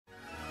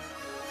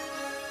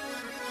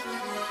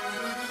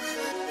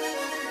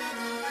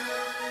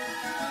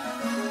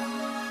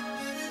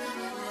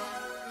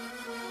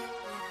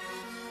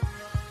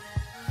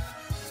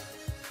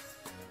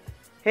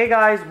Hey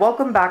guys,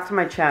 welcome back to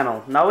my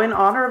channel. Now in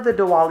honor of the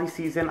Diwali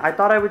season, I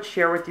thought I would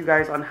share with you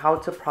guys on how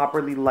to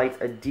properly light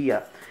a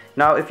Diya.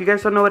 Now if you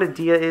guys don't know what a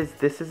Diya is,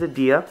 this is a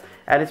Diya,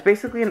 and it's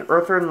basically an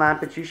earthen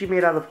lamp. It's usually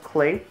made out of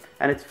clay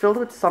and it's filled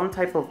with some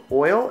type of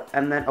oil,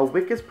 and then a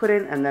wick is put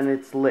in and then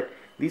it's lit.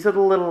 These are the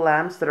little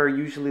lamps that are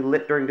usually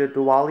lit during the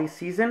Diwali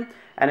season,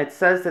 and it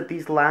says that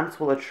these lamps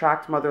will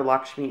attract Mother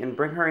Lakshmi and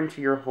bring her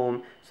into your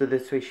home, so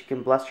this way she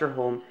can bless your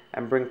home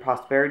and bring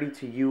prosperity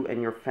to you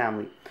and your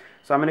family.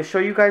 So I'm going to show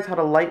you guys how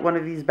to light one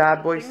of these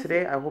bad boys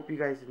today. I hope you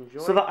guys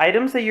enjoy. So the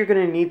items that you're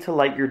going to need to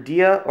light your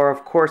Diya are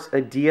of course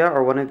a Diya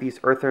or one of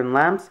these earthen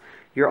lamps.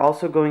 You're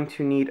also going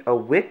to need a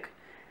wick,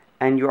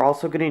 and you're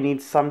also going to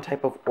need some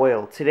type of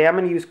oil. Today I'm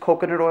going to use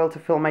coconut oil to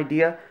fill my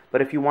Diya,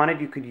 but if you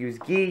wanted you could use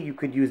ghee, you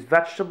could use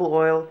vegetable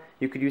oil,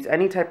 you could use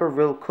any type of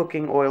real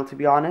cooking oil, to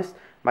be honest.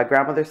 My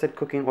grandmother said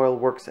cooking oil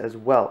works as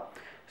well.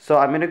 So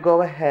I'm going to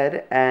go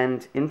ahead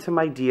and into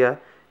my Diya,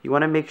 you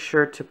want to make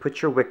sure to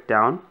put your wick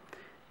down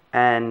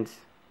and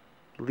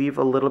leave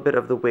a little bit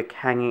of the wick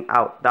hanging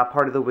out. That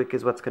part of the wick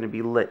is what's going to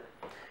be lit.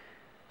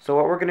 So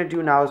what we're going to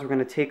do now is we're going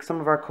to take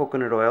some of our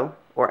coconut oil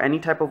or any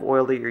type of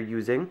oil that you're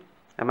using.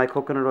 And my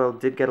coconut oil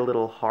did get a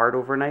little hard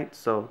overnight,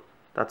 so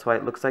that's why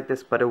it looks like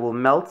this, but it will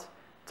melt.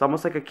 It's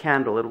almost like a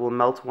candle. It will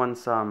melt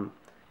once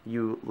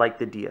you light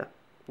the Diya.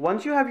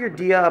 Once you have your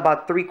Diya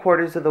about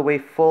 3/4 of the way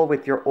full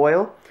with your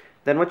oil,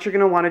 then what you're going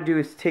to want to do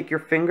is take your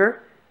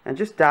finger and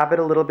just dab it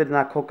a little bit in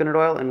that coconut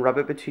oil and rub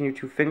it between your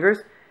two fingers.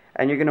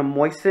 And you're going to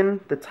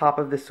moisten the top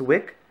of this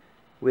wick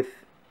with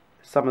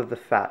some of the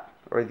fat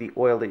or the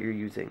oil that you're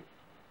using.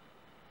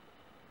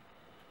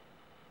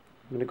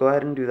 I'm going to go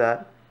ahead and do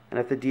that. And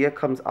if the Diya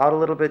comes out a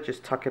little bit,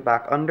 just tuck it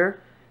back under.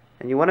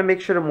 And you want to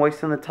make sure to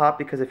moisten the top,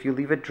 because if you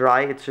leave it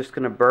dry, it's just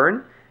going to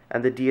burn.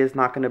 And the Diya is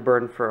not going to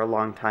burn for a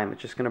long time.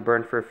 It's just going to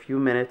burn for a few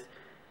minutes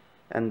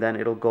and then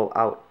it'll go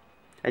out.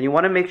 And you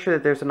want to make sure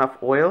that there's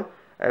enough oil.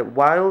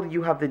 While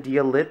you have the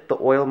Diya lit, the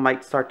oil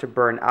might start to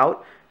burn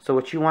out. So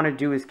what you want to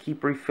do is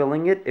keep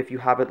refilling it if you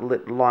have it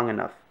lit long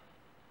enough.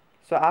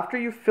 So after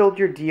you've filled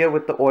your Diya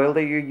with the oil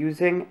that you're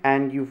using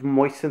and you've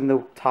moistened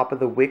the top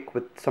of the wick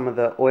with some of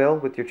the oil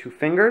with your two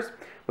fingers,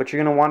 what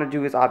you're going to want to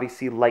do is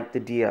obviously light the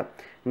Diya.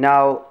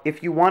 Now,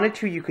 if you wanted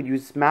to, you could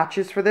use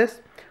matches for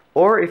this,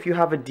 or if you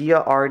have a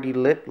Diya already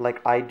lit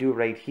like I do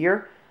right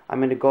here, I'm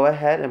going to go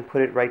ahead and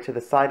put it right to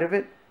the side of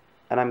it,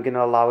 and I'm going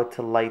to allow it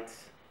to light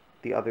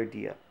the other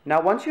Diya. Now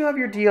once you have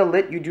your Diya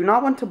lit, you do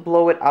not want to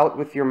blow it out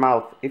with your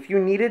mouth. If you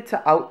needed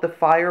to out the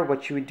fire,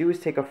 what you would do is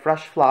take a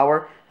fresh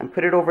flower and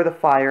put it over the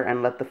fire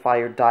and let the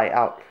fire die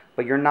out.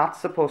 But you're not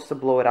supposed to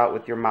blow it out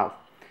with your mouth.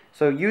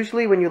 So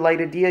usually when you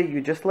light a Diya, you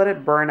just let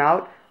it burn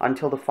out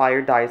until the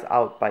fire dies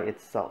out by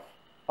itself.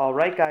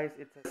 Alright guys,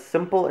 it's as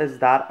simple as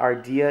that. Our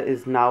Diya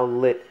is now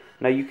lit.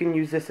 Now you can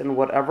use this in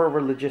whatever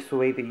religious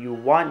way that you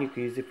want. You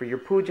can use it for your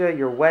puja,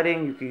 your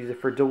wedding, you can use it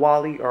for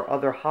Diwali or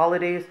other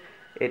holidays.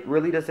 It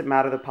really doesn't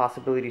matter, the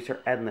possibilities are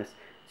endless.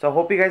 So I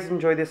hope you guys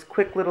enjoyed this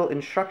quick little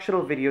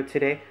instructional video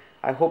today.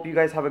 I hope you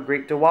guys have a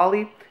great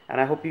Diwali,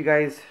 and I hope you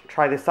guys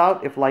try this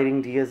out if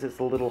lighting Diyas is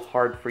a little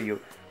hard for you.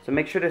 So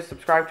make sure to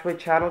subscribe to my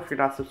channel if you're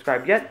not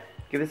subscribed yet.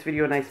 Give this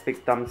video a nice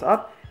big thumbs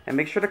up, and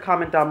make sure to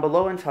comment down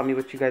below and tell me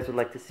what you guys would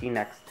like to see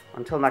next.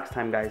 Until next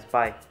time guys,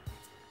 bye.